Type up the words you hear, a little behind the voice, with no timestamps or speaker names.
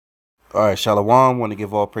All right, Shalom. Want to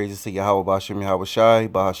give all praises to Yahawah, BaHaSham, Yahawashi,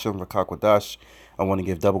 BaHaSham, Qadash. I want to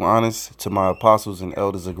give double honors to my apostles and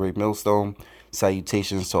elders of GreatMillStone.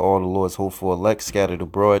 Salutations to all the Lord's hopeful elect scattered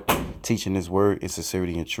abroad, teaching His word in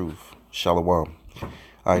sincerity and truth. Shalom. All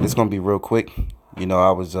right, this is gonna be real quick. You know,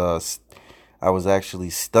 I was actually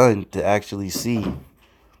stunned to actually see.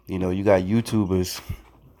 You know, you got YouTubers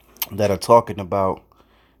that are talking about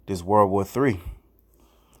this World War III.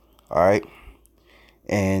 All right.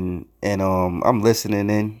 And I'm listening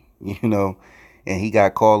in, and he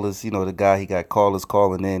got callers, the guy, he got callers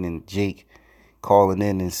calling in, and Jake calling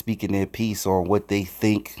in and speaking their piece on what they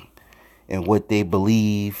think and what they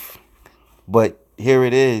believe. But here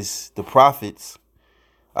it is, the prophets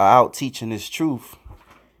are out teaching this truth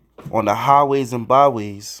on the highways and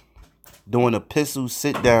byways, doing epistle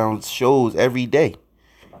sit down shows every day.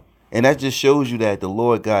 And that just shows you that the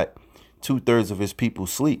Lord got 2/3 of his people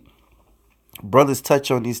sleep. Brothers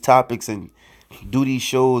touch on these topics and do these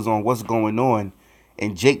shows on what's going on,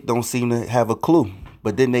 and Jake don't seem to have a clue.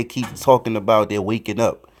 But then they keep talking about they're waking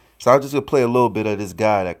up. So I'm just gonna play a little bit of this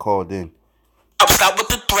guy that called in. Stop with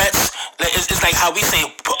the threats. It's like how we say,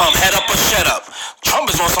 head up or shut up. Trump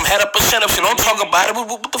is on some head up or shut up. You don't talk about it.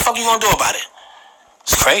 What the fuck you gonna do about it?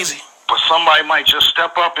 It's crazy. But somebody might just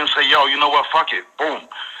step up and say, yo, you know what, fuck it, boom.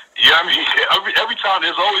 Yeah, I mean, every time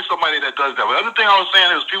there's always somebody that does that. But the other thing I was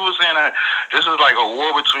saying is people were saying that this is like a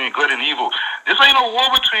war between good and evil. This ain't a war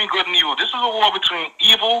between good and evil. This is a war between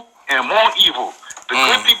evil and more evil. The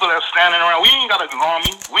good people that's standing around, we ain't got an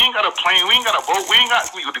army, we ain't got a plane, we ain't got a boat,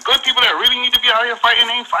 the good people that really need to be out here fighting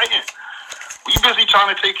ain't fighting. We busy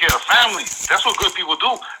trying to take care of families. That's what good people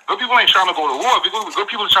do. Good people ain't trying to go to war. Good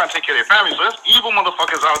people are trying to take care of their families. So there's evil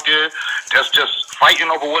motherfuckers out there that's just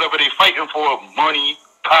fighting over whatever they fighting for, money,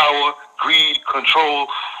 power, greed, control.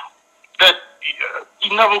 That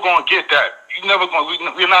you never gonna get that. You never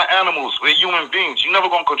gonna. We're not animals. We're human beings. You never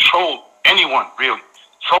gonna control anyone, really.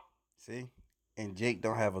 So See, and Jake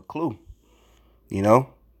don't have a clue,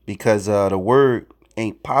 because the word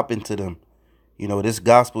ain't popping to them. This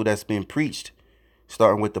gospel that's been preached,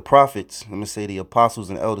 starting with the prophets. I'm gonna say the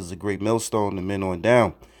apostles and elders of GreatMillStone, the men on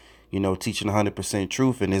down. Teaching 100%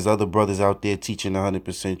 truth, and there's other brothers out there teaching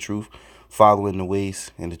 100% truth, following the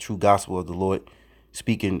ways and the true gospel of the Lord,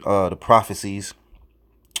 speaking the prophecies.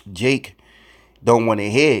 Jake don't want to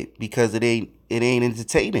hear it because it ain't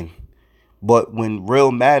entertaining. But when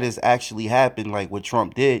real matters actually happen, like what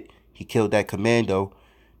Trump did, he killed that commando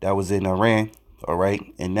that was in Iran. All right.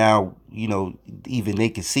 And now, even they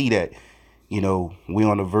can see that, we're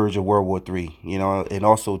on the verge of World War III, and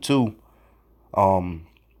also too,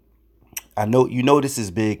 I know, this is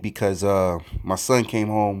big because my son came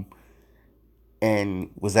home and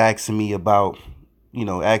was asking me about,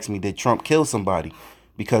 asking me, did Trump kill somebody?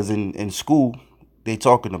 Because in school, they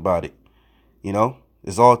talking about it,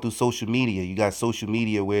 It's all through social media. You got social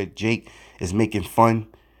media where Jake is making fun,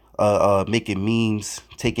 making memes,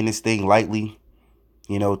 taking this thing lightly,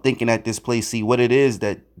 thinking that this place, see what it is,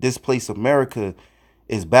 that this place, America,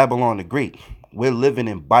 is Babylon the Great. We're living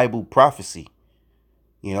in Bible prophecy,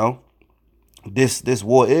 This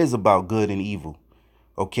war is about good and evil.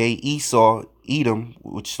 Okay, Esau, Edom,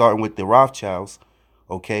 which starting with the Rawchaas,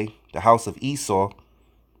 okay, the house of Esau,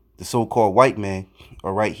 the so-called white man,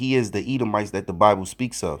 all right, he is the Edomites that the Bible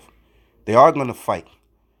speaks of. They are going to fight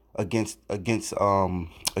against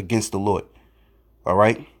the Lord, all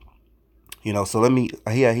right. So let me,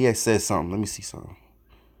 he had said something. Let me see something.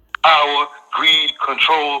 power, greed,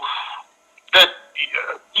 control. That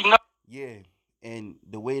Yeah, and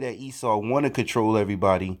the way that Esau want to control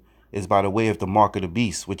everybody is by the way of the mark of the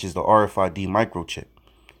beast, which is the RFID microchip,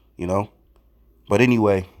 But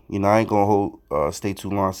anyway, I ain't going to stay too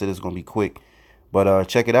long. I said it's going to be quick. But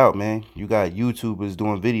check it out, man. You got YouTubers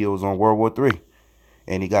doing videos on World War III.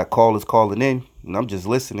 And he got callers calling in. And I'm just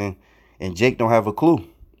listening. And Jake don't have a clue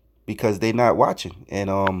because they not watching.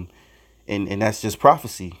 And that's just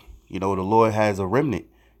prophecy. The Lord has a remnant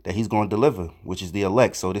that he's going to deliver, which is the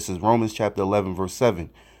elect. So this is Romans chapter 11, verse 7.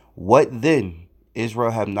 What then?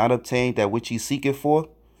 Israel have not obtained that which he seeketh for,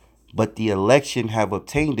 but the election have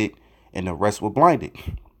obtained it, and the rest were blinded.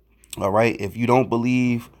 All right. If you don't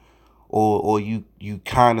believe, or you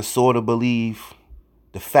kind of sort of believe,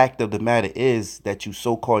 the fact of the matter is that you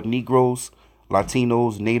so-called Negroes,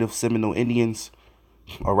 Latinos, Native Seminole Indians,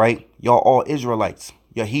 all right, y'all all Israelites,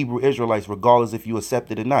 you're Hebrew Israelites, regardless if you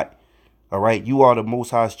accept it or not. All right. You are the Most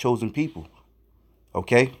High's chosen people.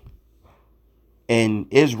 Okay. And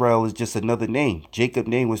Israel is just another name. Jacob's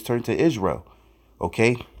name was turned to Israel.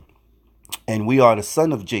 Okay. And we are the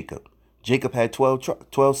son of Jacob. Jacob had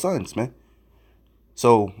 12 sons, man.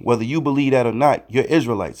 So whether you believe that or not, you're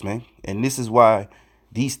Israelites, man. And this is why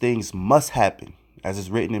these things must happen. As is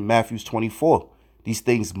written in Matthew 24, these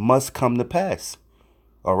things must come to pass.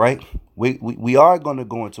 All right. We are going to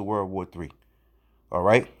go into World War III. All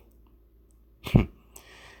right.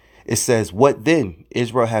 It says, what then?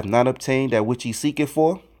 Israel have not obtained that which he seeketh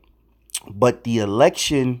for, but the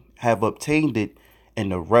election have obtained it,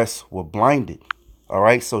 and the rest were blinded. All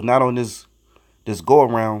right. So not on this go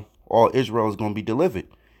around, all Israel is going to be delivered.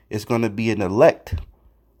 It's going to be an elect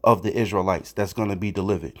of the Israelites that's going to be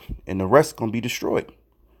delivered, and the rest going to be destroyed.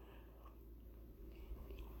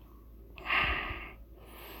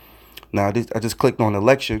 Now, I just clicked on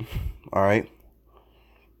election. All right.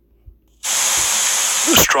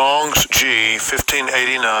 Strong's G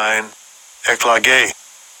 1589 Eklage.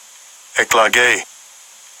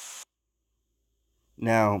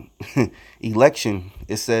 Now, election,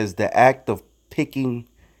 it says the act of picking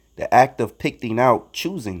out,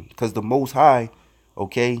 choosing, because the Most High,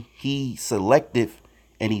 okay, he selected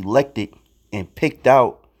and elected and picked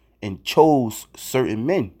out and chose certain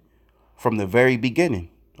men from the very beginning.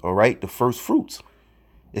 All right, the first fruits.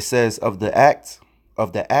 It says of the act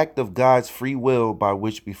of God's free will by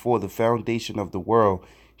which before the foundation of the world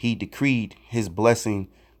he decreed his blessing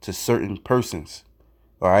to certain persons.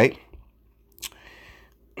 All right.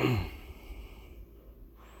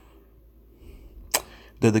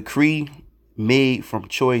 The decree made from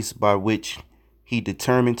choice by which he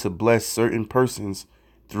determined to bless certain persons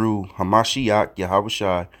through Hamashiach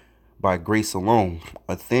Yahawashi by grace alone,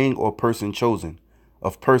 a thing or person chosen,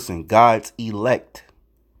 of person, God's elect.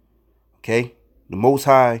 Okay, the Most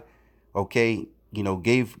High, okay,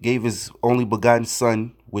 gave his only begotten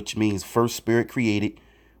Son, which means first spirit created,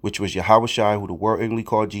 which was Yahawashi, who the world English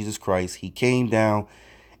called Jesus Christ. He came down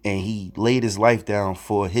and he laid his life down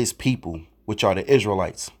for his people, which are the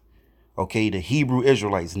Israelites. Okay, the Hebrew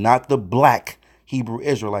Israelites, not the black Hebrew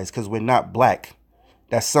Israelites, because we're not black.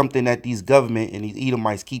 That's something that these government and these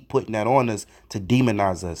Edomites keep putting that on us to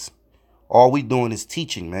demonize us. All we doing is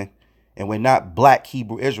teaching, man. And we're not black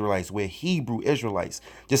Hebrew Israelites. We're Hebrew Israelites.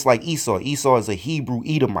 Just like Esau. Esau is a Hebrew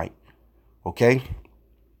Edomite. Okay.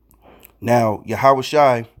 Now,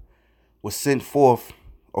 Yahawashi was sent forth,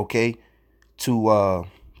 okay, to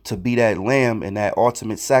be that lamb and that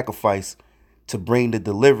ultimate sacrifice to bring the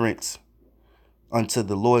deliverance unto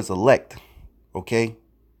the Lord's elect. Okay.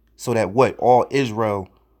 So that what? All Israel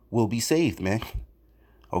will be saved, man.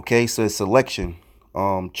 Okay. So it's election.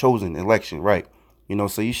 Chosen election, right?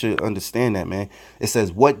 So you should understand that, man. It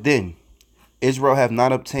says, what then? Israel have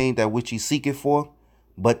not obtained that which he seeketh for,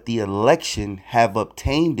 but the election have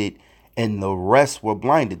obtained it, and the rest were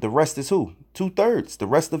blinded. The rest is who? 2/3. The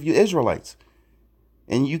rest of you Israelites.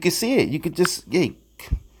 And you can see it. You could just,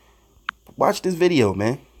 watch this video,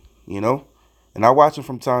 man. And I watch it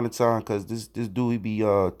from time to time because this dude,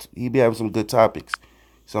 he be having some good topics,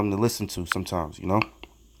 something to listen to sometimes,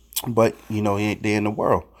 But, they're in the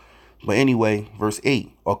world. But anyway, verse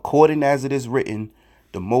 8, according as it is written,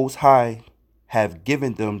 the Most High have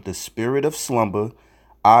given them the spirit of slumber,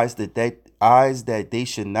 eyes that they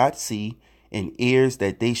should not see, and ears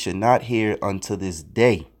that they should not hear unto this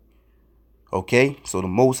day. Okay, so the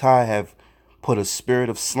Most High have put a spirit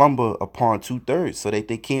of slumber upon 2/3 so that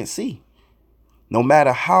they can't see. No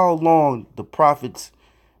matter how long the prophets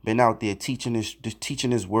been out there teaching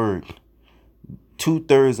his word,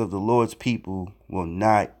 2/3 of the Lord's people will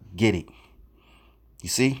not get it. You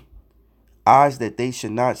see? Eyes that they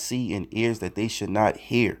should not see and ears that they should not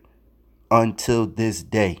hear until this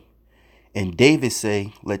day. And David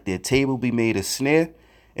say, let their table be made a snare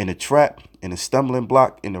and a trap and a stumbling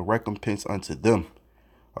block and a recompense unto them.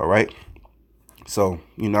 All right. So,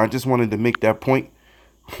 I just wanted to make that point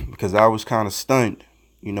because I was kind of stunned,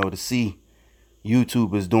 to see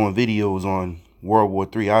YouTubers doing videos on World War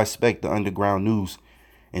III. I expect the underground news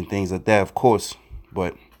and things like that, of course.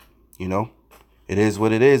 But, it is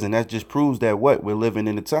what it is. And that just proves that we're living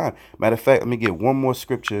in the time. Matter of fact, let me get one more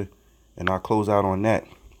scripture and I'll close out on that.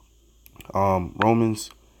 Romans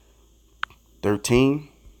 13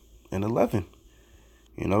 and 11.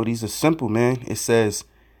 These are simple, man. It says,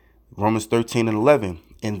 Romans 13 and 11,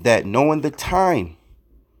 and that knowing the time,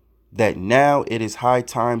 that now it is high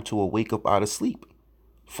time to awake up out of sleep.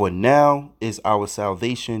 For now is our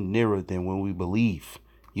salvation nearer than when we believe.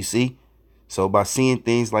 You see? So by seeing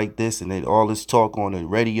things like this and then all this talk on the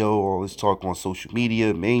radio, all this talk on social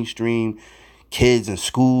media, mainstream, kids in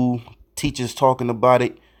school, teachers talking about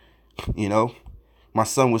it, my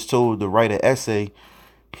son was told to write an essay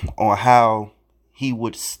on how he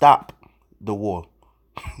would stop the war.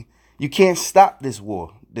 You can't stop this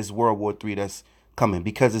war, this World War III that's coming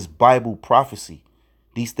because it's Bible prophecy.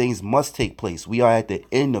 These things must take place. We are at the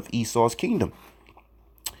end of Esau's kingdom.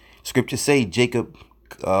 Scriptures say Jacob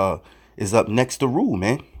is up next to rule,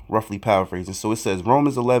 man. Roughly paraphrasing. So it says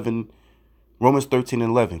Romans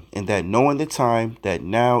 13:11, and that knowing the time, that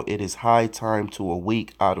now it is high time to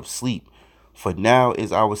awake out of sleep, for now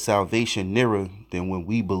is our salvation nearer than when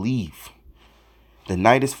we believe. The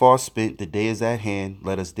night is far spent, the day is at hand.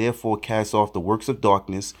 Let us therefore cast off the works of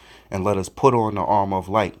darkness, and let us put on the armor of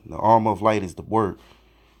light. The armor of light is the word.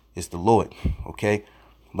 It's the Lord. Okay?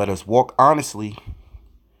 Let us walk honestly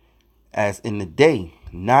as in the day,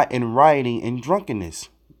 not in rioting and drunkenness,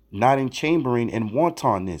 not in chambering and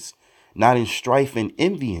wantonness, not in strife and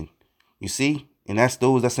envying. You see? And that's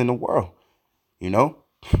those that's in the world. You know?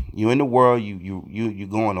 You in the world, you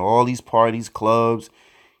going to all these parties, clubs.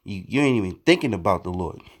 You ain't even thinking about the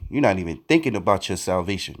Lord. You're not even thinking about your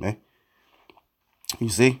salvation, man. You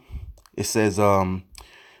see? It says,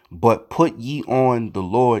 but put ye on the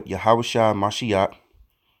Lord Yahawashi Mashiach,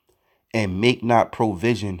 and make not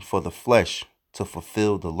provision for the flesh to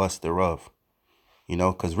fulfill the lust thereof. You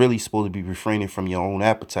know, because really you're supposed to be refraining from your own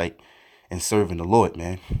appetite and serving the Lord,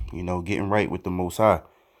 man. You know, getting right with the Most High.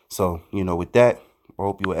 So, you know, with that, I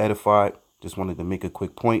hope you were edified. Just wanted to make a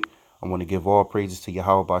quick point. I want to give all praises to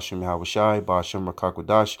Yahawah, BaHaSham, Yahawashi, BaHaSham,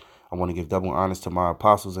 Qadash. I want to give double honors to my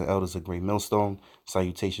apostles and elders of GreatMillStone.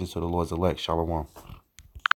 Salutations to the Lord's elect. Shalom.